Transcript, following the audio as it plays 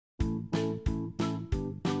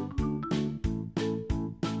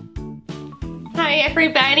Hi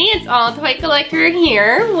everybody, it's All Toy Collector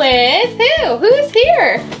here with who? Who's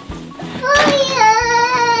here?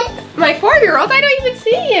 Hiya! My 4-year-old, I don't even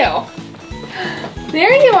see you.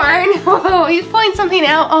 There you are. Whoa, he's pulling something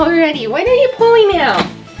out already. What are you pulling out?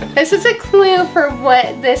 This is a clue for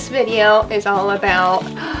what this video is all about.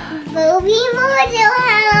 Barbie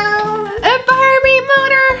Motorhome! A Barbie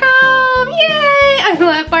Motorhome! Yay! I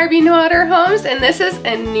love Barbie Motorhomes, and this is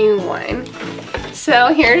a new one.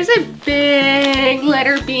 So here's a big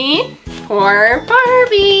letter B for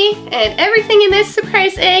Barbie. And everything in this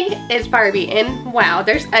surprise egg is Barbie. And wow,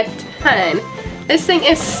 there's a ton. This thing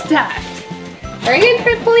is stuffed. Are you gonna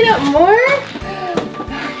try pulling out more?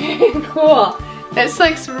 Okay, cool. This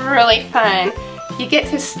looks really fun. You get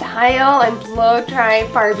to style and blow dry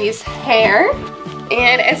Barbie's hair.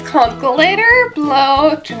 And it's called Glitter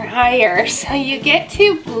Blow Dryer. So you get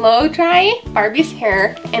to blow dry Barbie's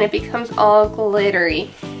hair and it becomes all glittery.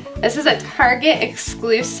 This is a Target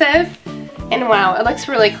exclusive. And wow, it looks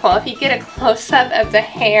really cool. If you get a close-up of the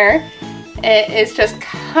hair, it is just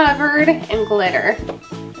covered in glitter.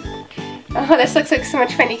 Oh, this looks like so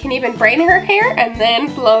much fun. You can even braid her hair and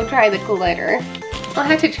then blow dry the glitter. I'll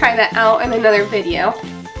have to try that out in another video.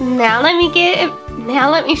 Now let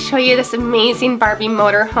me show you this amazing Barbie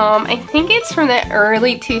motorhome. I think it's from the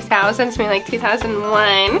early 2000s, maybe like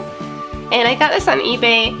 2001. And I got this on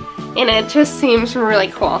eBay and it just seems really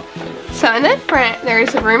cool. So in the front,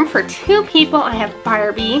 there's room for 2 people. I have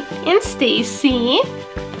Barbie and Stacy.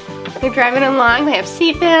 They're driving along, they have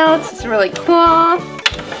seat belts. It's really cool.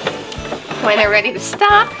 When they're ready to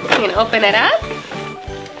stop, you can open it up.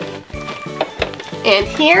 And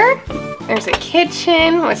here, there's a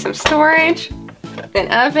kitchen with some storage,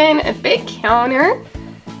 an oven, a big counter,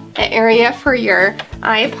 an area for your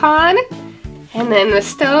iPod, and then the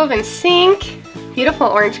stove and sink, beautiful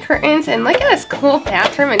orange curtains, and look at this cool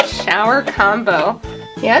bathroom and shower combo.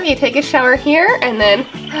 Yep, you take a shower here, and then,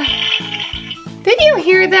 did you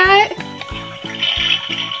hear that?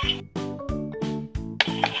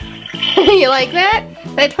 You like that?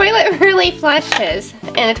 The toilet really flushes,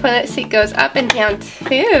 and the toilet seat goes up and down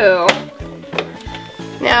too.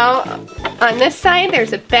 Now, on this side,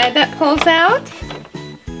 there's a bed that pulls out.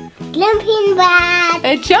 Jumping bed!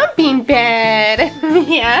 A jumping bed!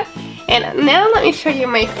 Yeah. And now let me show you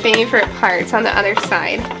my favorite parts on the other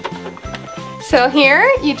side. So here,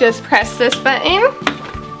 you just press this button,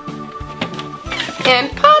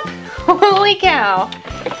 and pop! Holy cow!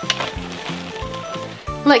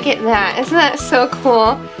 Look at that. Isn't that so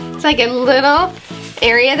cool? It's like a little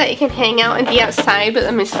area that you can hang out and be outside, but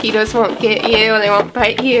the mosquitoes won't get you, they won't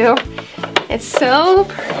bite you. It's so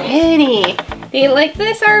pretty. Do you like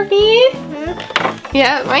this RV? Mm-hmm.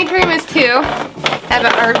 Yeah, my dream is to have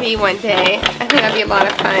an RV one day. I think that'd be a lot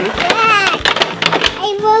of fun. Dad,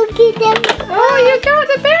 I broke it. Oh, you got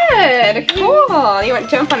the bed. Cool. You want to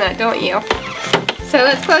jump on that, don't you? So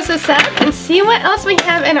let's close this up and see what else we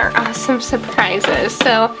have in our awesome surprises.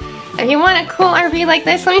 So if you want a cool RV like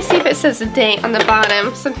this, let me see if it says the date on the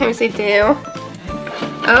bottom. Sometimes they do.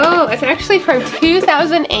 Oh, it's actually from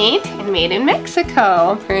 2008 and made in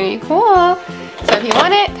Mexico. Pretty cool. So if you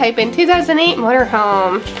want it, type in 2008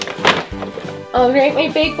 motorhome. All right, my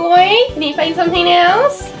big boy. Can you find something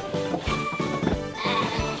else?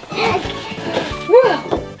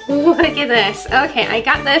 Whoa. Look at this. Okay, I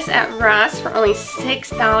got this at Ross for only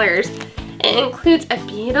 $6. It includes a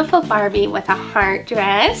beautiful Barbie with a heart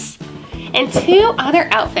dress and 2 other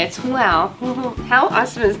outfits. Wow, how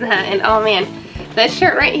awesome is that? And oh man, this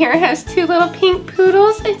shirt right here has 2 little pink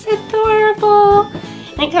poodles. It's adorable.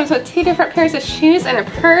 And it comes with 2 different pairs of shoes and a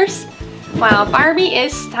purse. Wow, Barbie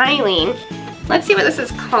is styling. Let's see what this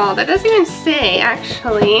is called. It doesn't even say,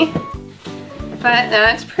 actually. But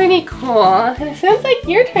that's pretty cool. And it sounds like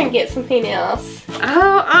you're trying to get something else.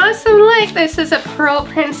 Oh, awesome. Look, this is a Pearl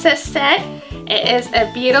Princess set. It is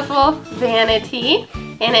a beautiful vanity.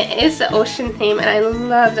 And it is the ocean theme. And I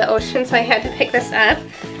love the ocean, so I had to pick this up.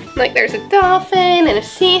 Like, there's a dolphin and a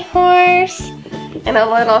seahorse. And a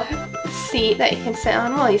little seat that you can sit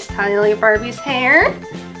on while you style your Barbie's hair.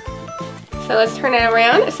 So let's turn it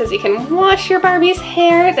around. It says you can wash your Barbie's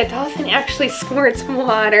hair. The dolphin actually squirts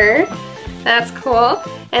water. That's cool.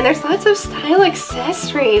 And there's lots of style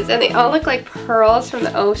accessories and they all look like pearls from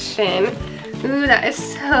the ocean. Ooh, that is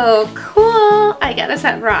so cool. I got this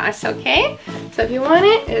at Ross, okay? So if you want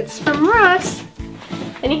it, it's from Ross.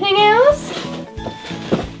 Anything else?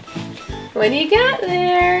 What do you got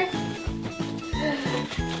there?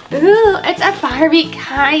 Ooh, it's a Barbie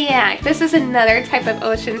kayak. This is another type of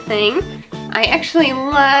ocean thing. I actually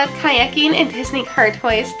love kayaking and Disney Car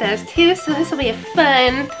Toys does too, so this will be a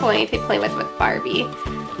fun toy to play with Barbie.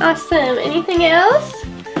 Awesome. Anything else?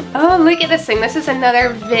 Oh, look at this thing. This is another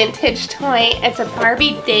vintage toy. It's a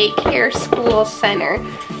Barbie daycare school center.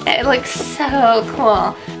 It looks so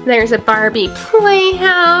cool. There's a Barbie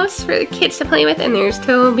playhouse for the kids to play with, and there's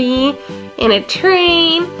Toby, and a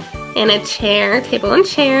train, and a chair, table and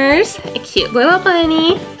chairs, a cute little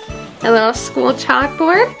bunny, a little school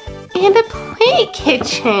chalkboard, and a play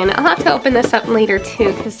kitchen. I'll have to open this up later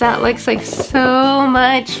too, because that looks like so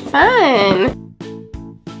much fun.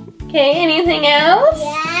 Okay, anything else?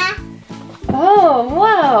 Yeah. Oh,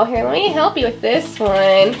 wow. Here, let me help you with this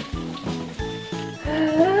one.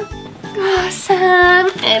 Awesome.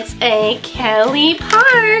 It's a Kelly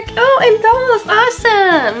Park. Oh, and dolls.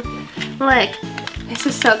 Awesome. Look, this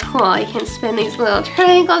is so cool. You can spin these little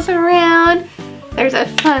triangles around. There's a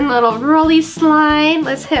fun little rolly slide.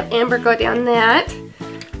 Let's have Amber go down that.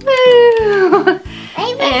 Woo!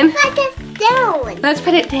 And put this down. let's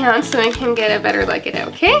put it down so I can get a better look at it,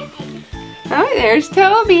 okay? Oh, there's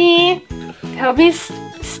Toby. Toby's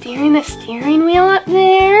steering the steering wheel up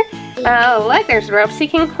there. Oh, look, there's ropes he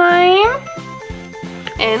can climb.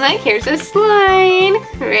 And look, here's a slide.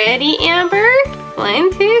 Ready, Amber?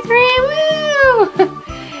 1, 2, 3, woo!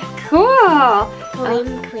 Cool.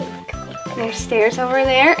 Clean, clean. There's stairs over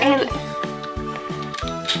there, and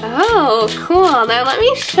oh, cool. Now let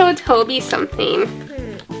me show Toby something.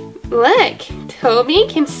 Look, Toby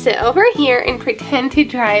can sit over here and pretend to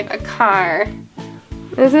drive a car.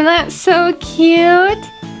 Isn't that so cute?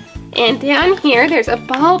 And down here, there's a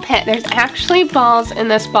ball pit. There's actually balls in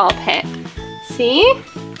this ball pit. See?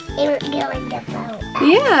 Go in the boat.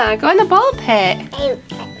 Yeah, go in the ball pit.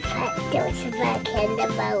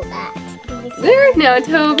 There, now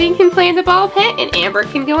Toby can play in the ball pit and Amber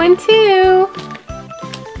can go in too.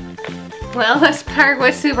 Well, this park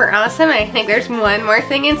was super awesome. I think there's one more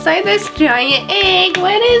thing inside this giant egg.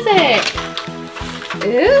 What is it?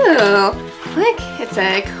 Ooh, look, it's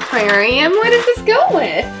an aquarium. What does this go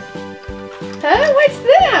with? Huh, what's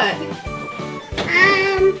that?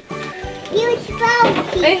 Huge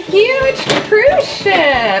boat. A huge cruise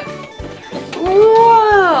ship.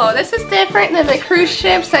 Whoa, this is different than the cruise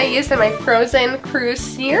ships I used in my Frozen cruise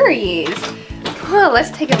series. Cool,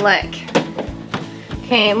 let's take a look.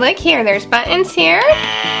 Okay, look here, there's buttons here.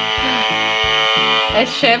 A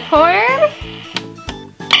shipboard.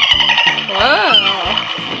 Whoa.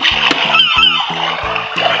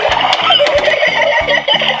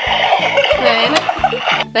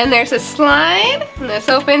 Then there's a slide, and this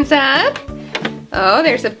opens up. Oh,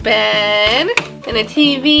 there's a bed, and a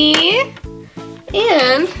TV.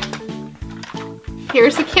 And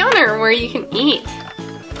here's a counter where you can eat.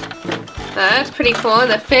 That's pretty cool. And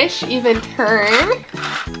the fish even turn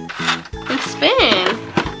and spin.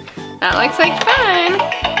 That looks like fun.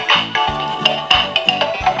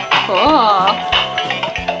 Cool.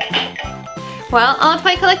 Well, all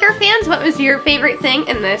Toy Collector fans, what was your favorite thing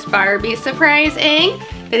in this Barbie surprise egg?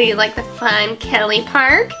 Did you like the fun Kelly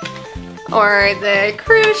Park? Or the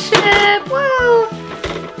cruise ship? Whoa!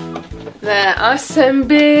 The awesome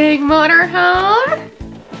big motorhome.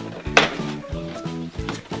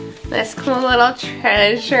 This cool little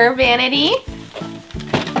treasure vanity.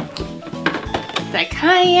 The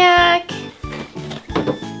kayak.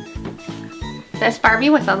 This Barbie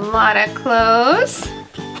with a lot of clothes.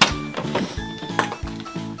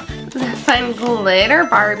 The fun glitter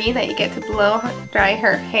Barbie that you get to blow dry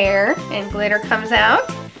her hair and glitter comes out.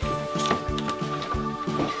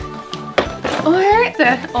 Or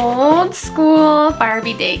the old school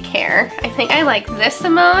Barbie daycare. I think I like this the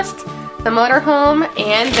most, the motorhome,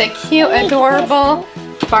 and the cute, adorable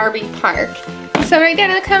Barbie park. So write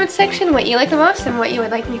down in the comment section what you like the most and what you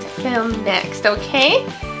would like me to film next, okay?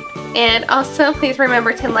 And also, please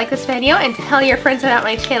remember to like this video and tell your friends about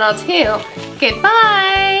my channel too.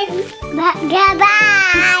 Goodbye!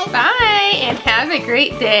 Goodbye! Bye, and have a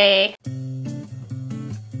great day.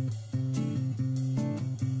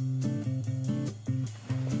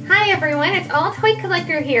 Hi everyone, it's All Toy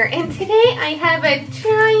Collector here, and today I have a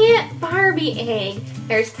giant Barbie egg.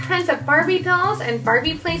 There's tons of Barbie dolls and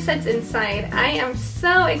Barbie playsets inside. I am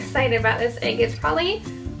so excited about this egg. It's probably,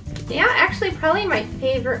 actually probably my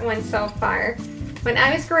favorite one so far. When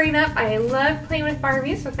I was growing up, I loved playing with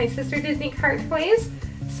Barbies with my sister Disney Car Toys,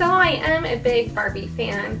 so I am a big Barbie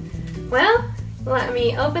fan. Well, let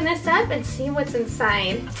me open this up and see what's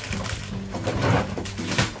inside.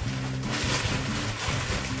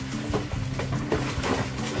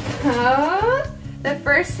 Oh, the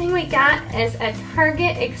first thing we got is a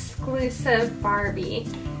Target exclusive Barbie.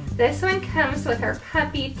 This one comes with her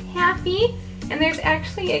puppy Taffy, and there's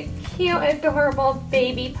actually a cute, adorable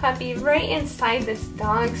baby puppy right inside this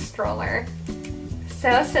dog stroller.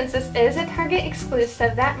 So since this is a Target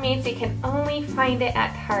exclusive, that means you can only find it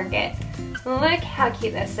at Target. Look how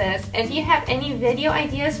cute this is. If you have any video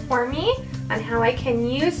ideas for me on how I can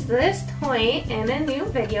use this toy in a new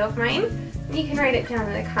video of mine, you can write it down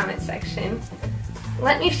in the comment section.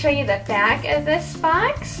 Let me show you the back of this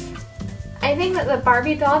box. I think that the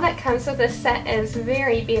Barbie doll that comes with this set is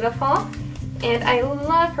very beautiful, and I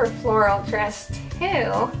love her floral dress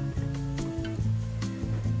too.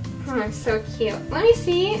 Oh, so cute. Let me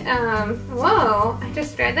see. Whoa, I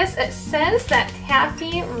just read this. It says that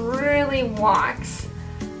Taffy really walks.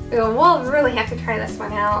 We'll really have to try this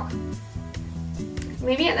one out.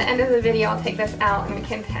 Maybe at the end of the video I'll take this out and we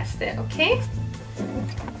can test it, okay?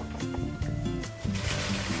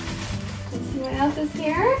 Let's see what else is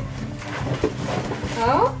here.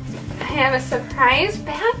 Oh, I have a surprise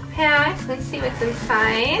backpack. Let's see what's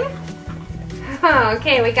inside. Oh,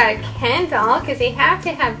 okay, we got a Ken doll because you have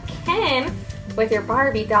to have Ken with your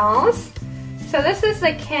Barbie dolls. So this is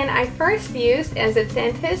the Ken I first used as a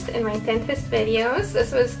dentist in my dentist videos.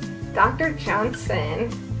 This was Dr. Johnson.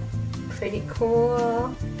 Pretty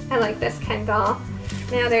cool. I like this Ken doll.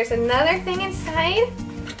 Now there's another thing inside.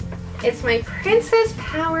 It's my Princess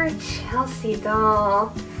Power Chelsea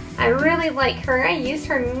doll. I really like her. I used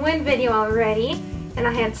her in one video already, and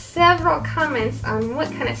I had several comments on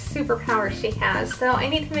what kind of superpowers she has. So I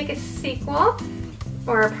need to make a sequel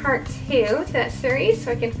or a part 2 to that series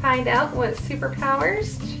so I can find out what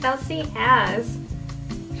superpowers Chelsea has.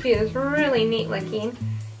 She is really neat looking.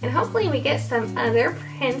 And hopefully we get some other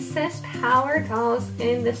Princess Power dolls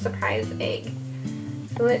in the surprise egg.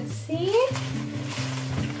 So let's see.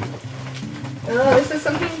 Oh, this is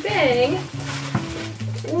something big.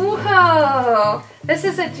 Whoa! This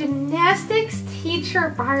is a gymnastics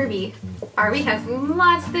teacher Barbie. Barbie has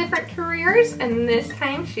lots of different careers, and this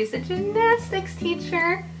time she's a gymnastics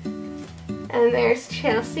teacher. And there's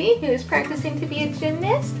Chelsea, who's practicing to be a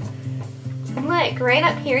gymnast. Look, right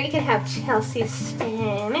up here you can have Chelsea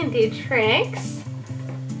spin and do tricks.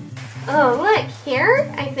 Oh, look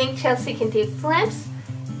here. I think Chelsea can do flips.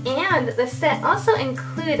 And the set also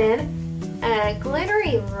included a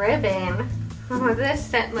glittery ribbon. Oh, this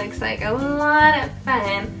set looks like a lot of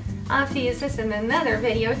fun. I'll have to use this in another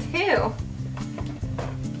video too.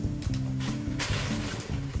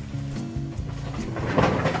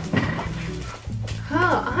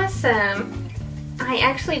 Oh, awesome. I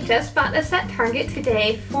actually just bought this at Target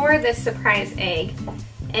today for this surprise egg.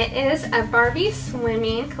 It is a Barbie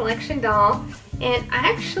swimming collection doll, and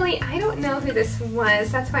actually I don't know who this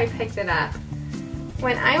was, that's why I picked it up.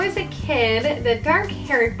 When I was a kid, the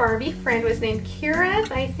dark-haired Barbie friend was named Kira,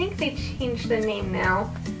 but I think they changed the name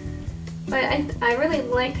now. But I really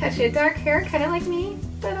liked how she had dark hair, kind of like me.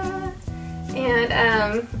 Ta-da! And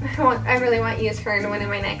I really want to use her in one of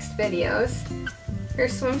my next videos. Her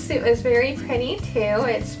swimsuit is very pretty too.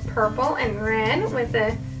 It's purple and red with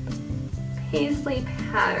a paisley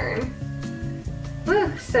pattern.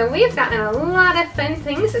 Woo, so we've gotten a lot of fun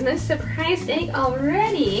things in this surprise egg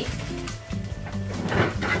already.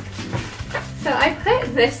 So I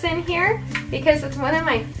put this in here because it's one of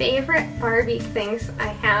my favorite Barbie things I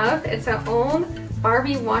have. It's an old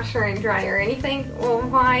Barbie washer and dryer. And you think, well,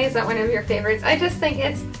 why is that one of your favorites? I just think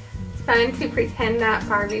it's fun to pretend that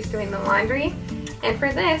Barbie's doing the laundry. And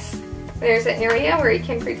for this, there's an area where you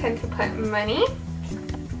can pretend to put money,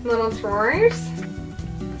 little drawers,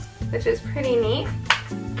 which is pretty neat.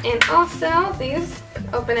 And also, these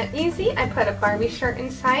open up easy. I put a Barbie shirt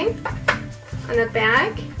inside. On the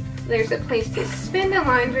back, there's a place to spin the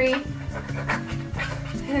laundry.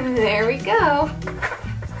 And there we go.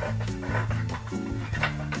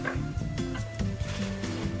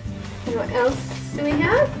 And what else do we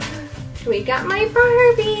have? We got my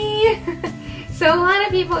Barbie! So a lot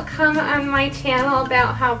of people come on my channel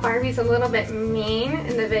about how Barbie's a little bit mean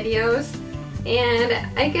in the videos. And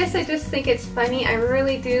I guess I just think it's funny. I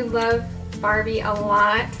really do love Barbie a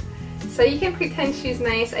lot. So you can pretend she's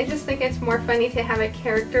nice. I just think it's more funny to have a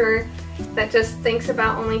character that just thinks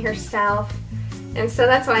about only herself. And so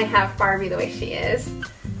that's why I have Barbie the way she is.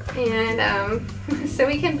 And so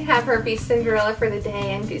we can have her be Cinderella for the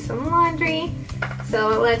day and do some laundry.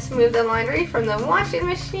 So let's move the laundry from the washing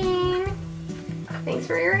machine. Thanks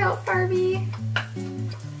for your help, Barbie.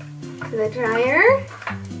 To the dryer.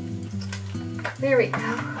 There we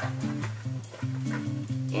go.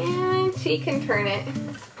 And she can turn it.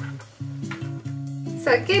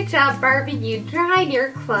 So good job, Barbie. You dried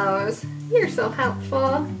your clothes. You're so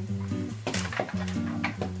helpful.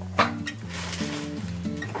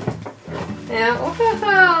 Now,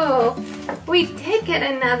 whoa! We did get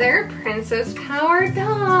another Princess Power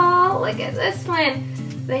doll. Look at this one.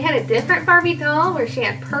 they had a different Barbie doll where she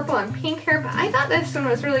had purple and pink hair, but I thought this one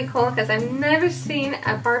was really cool because I've never seen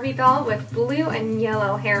a Barbie doll with blue and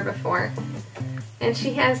yellow hair before. And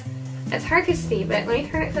she has, it's hard to see, but let me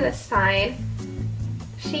turn it to the side.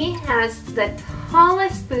 She has the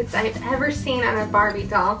tallest boots I've ever seen on a Barbie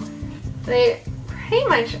doll. They pretty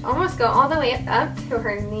much almost go all the way up to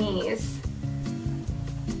her knees.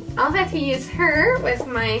 I'll have to use her with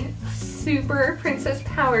my Super Princess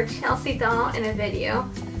Power Chelsea doll in a video.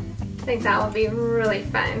 I think that will be really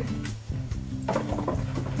fun.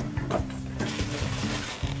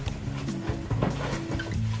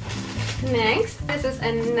 Next, this is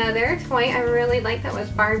another toy I really like that was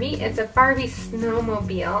Barbie. It's a Barbie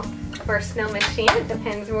snowmobile or snow machine. It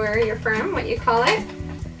depends where you're from, what you call it.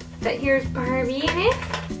 But here's Barbie in it.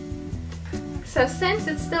 So since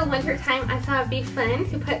it's still winter time, I thought it'd be fun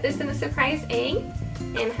to put this in a surprise egg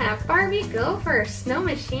and have Barbie go for a snow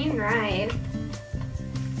machine ride.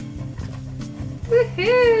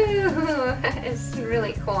 Woohoo! It's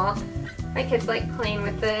really cool. My kids like playing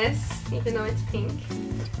with this, even though it's pink.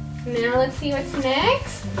 Now let's see what's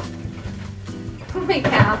next. Holy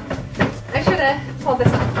cow. I should have pulled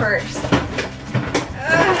this up first.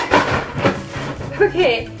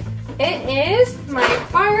 Okay, it is my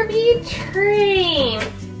Barbie train.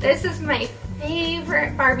 This is my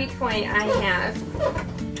favorite Barbie toy I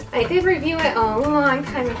have. I did review it a long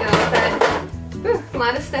time ago, but a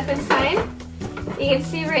lot of stuff inside. You can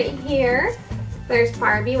see right here, there's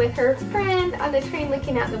Barbie with her friend on the train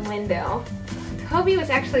looking out the window. Toby was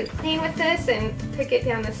actually playing with this and took it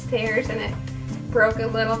down the stairs and it broke a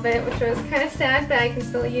little bit, which was kind of sad, but I can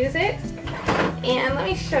still use it. And let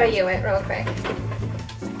me show you it real quick.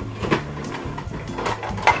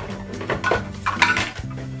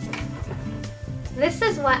 This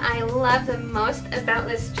is what I love the most about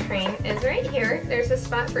this train is right here. There's a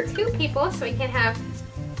spot for two people so we can have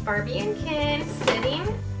Barbie and Ken sitting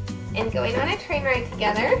and going on a train ride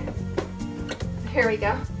together. Here we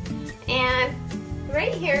go. And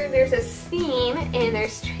right here, there's a scene, and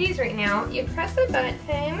there's trees right now. You press the button,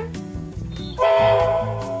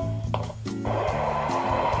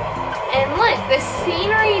 and look, the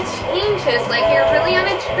scenery changes like you're really on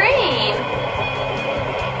a train.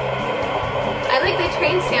 I like the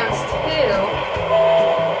train sounds too.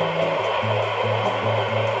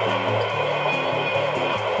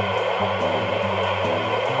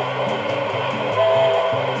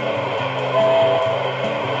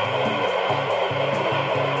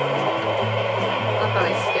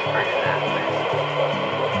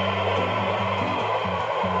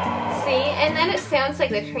 And then it sounds like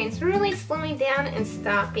the train's really slowing down and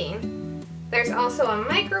stopping. There's also a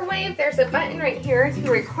microwave. There's a button right here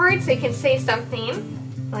to record so you can say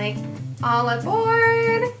something like, all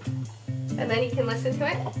aboard. And then you can listen to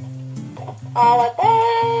it. All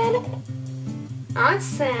aboard.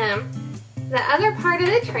 Awesome. The other part of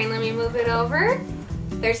the train, let me move it over.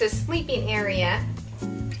 There's a sleeping area.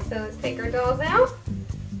 So let's take our dolls out.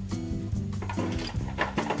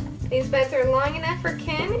 These beds are long enough for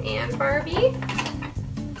Ken and Barbie.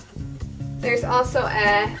 There's also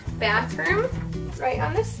a bathroom right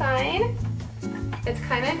on the side. It's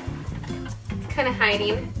kind of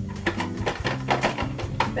hiding.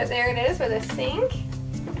 But there it is with a sink.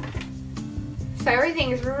 So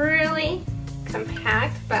everything is really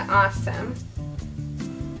compact but awesome.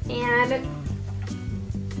 And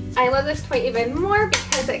I love this toy even more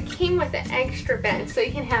because it came with an extra bed, so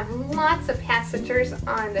you can have lots of passengers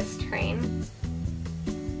on this train.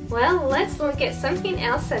 Well, let's look at something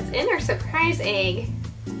else that's in our surprise egg.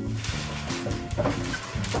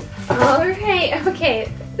 Alright,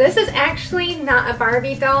 okay, this is actually not a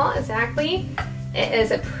Barbie doll exactly. It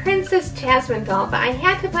is a Princess Jasmine doll, but I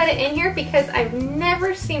had to put it in here because I've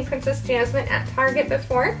never seen Princess Jasmine at Target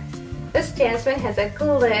before. This Jasmine has a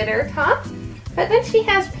glitter top. But then she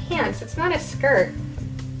has pants, it's not a skirt.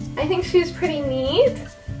 I think she's pretty neat.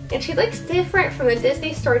 And she looks different from the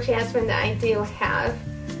Disney Store Jasmine that I do have.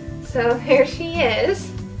 So here she is.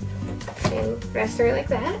 And rest her like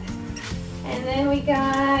that. And then we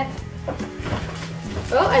got,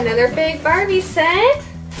 oh, another big Barbie set.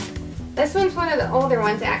 This one's one of the older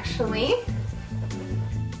ones actually.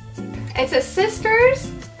 It's a Sisters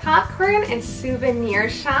popcorn and souvenir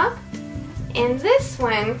shop. And this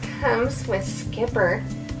one comes with Skipper.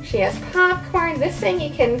 She has popcorn. This thing you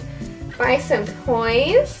can buy some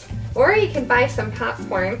toys or you can buy some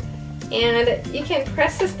popcorn. And you can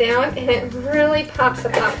press this down and it really pops the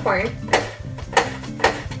popcorn.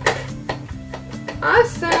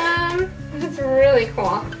 Awesome! That's really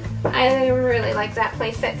cool. I really like that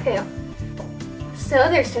playset too. So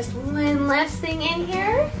there's just one last thing in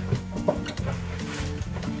here.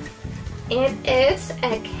 And it's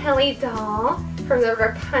a Kelly doll from the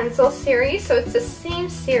Rapunzel series. So it's the same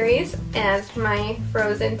series as my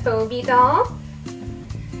Frozen Toby doll.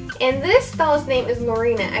 And this doll's name is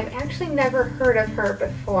Lorena. I've actually never heard of her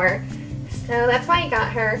before. So that's why I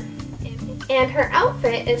got her. And her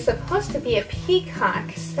outfit is supposed to be a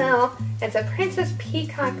peacock. So it's a Princess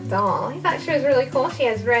Peacock doll. I thought she was really cool. She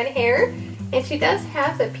has red hair. And she does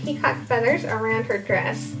have the peacock feathers around her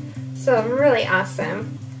dress. So really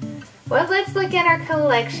awesome. Well, let's look at our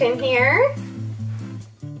collection here.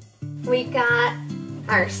 We got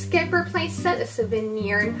our Skipper playset, the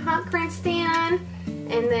souvenir and popcorn stand,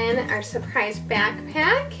 and then our surprise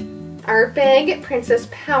backpack, our big Princess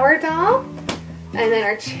Power doll, and then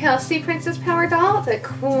our Chelsea Princess Power doll, the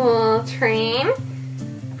cool train,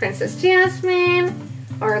 Princess Jasmine,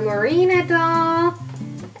 our Lorena doll,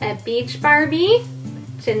 a beach Barbie,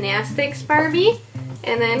 gymnastics Barbie,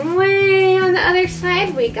 and then way on the other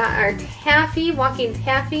side we got our Taffy, walking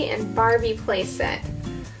Taffy and Barbie playset.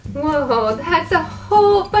 Whoa, that's a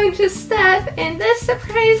whole bunch of stuff in this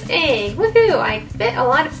surprise egg. Woohoo, I fit a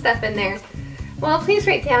lot of stuff in there. Well, please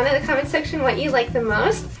write down in the comment section what you like the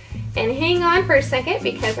most. And hang on for a second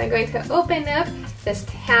because I'm going to open up this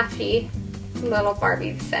Taffy little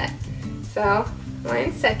Barbie set. So,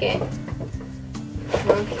 1 second.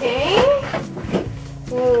 Okay.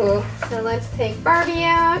 Ooh, so let's take Barbie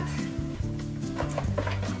out.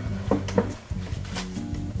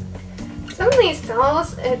 Some of these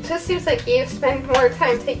dolls, it just seems like you spend more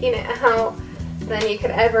time taking it out than you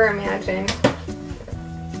could ever imagine.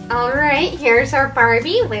 Alright, here's our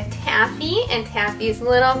Barbie with Taffy and Taffy's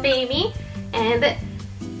little baby. And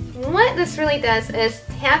what this really does is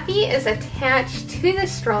Taffy is attached to the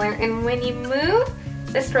stroller, and when you move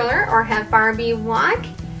the stroller or have Barbie walk,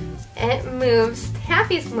 it moves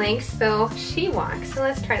Taffy's legs so she walks. So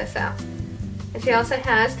let's try this out. And she also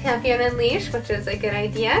has Taffy on a leash, which is a good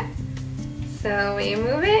idea. So we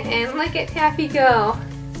move it and look at Taffy go.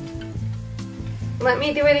 Let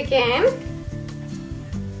me do it again.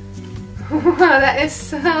 Wow, that is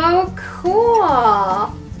so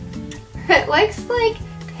cool. It looks like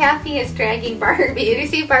Taffy is dragging Barbie. Do you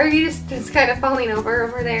see Barbie just kind of falling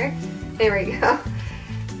over there? There we go.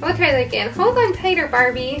 We'll try that again. Hold on tighter,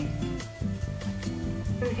 Barbie.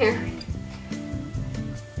 Here.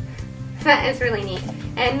 That is really neat.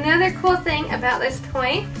 Another cool thing about this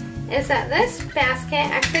toy is that this basket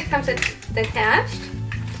actually comes detached,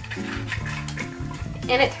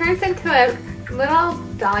 and it turns into a little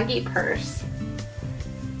doggy purse.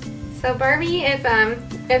 So Barbie, if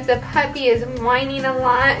the puppy is whining a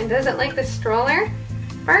lot and doesn't like the stroller,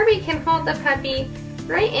 Barbie can hold the puppy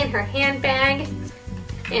right in her handbag,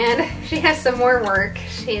 and she has some more work.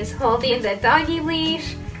 She's holding the doggy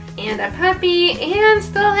leash and a puppy and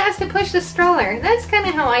still has to push the stroller. That's kind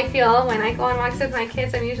of how I feel when I go on walks with my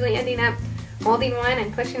kids. I'm usually ending up holding one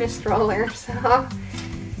and pushing a stroller. So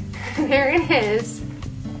there it is.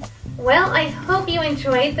 Well, I hope you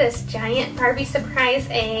enjoyed this giant Barbie surprise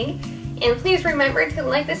egg. And please remember to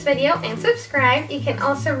like this video and subscribe. You can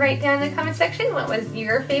also write down in the comment section what was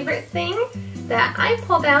your favorite thing that I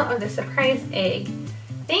pulled out of the surprise egg.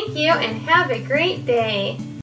 Thank you and have a great day.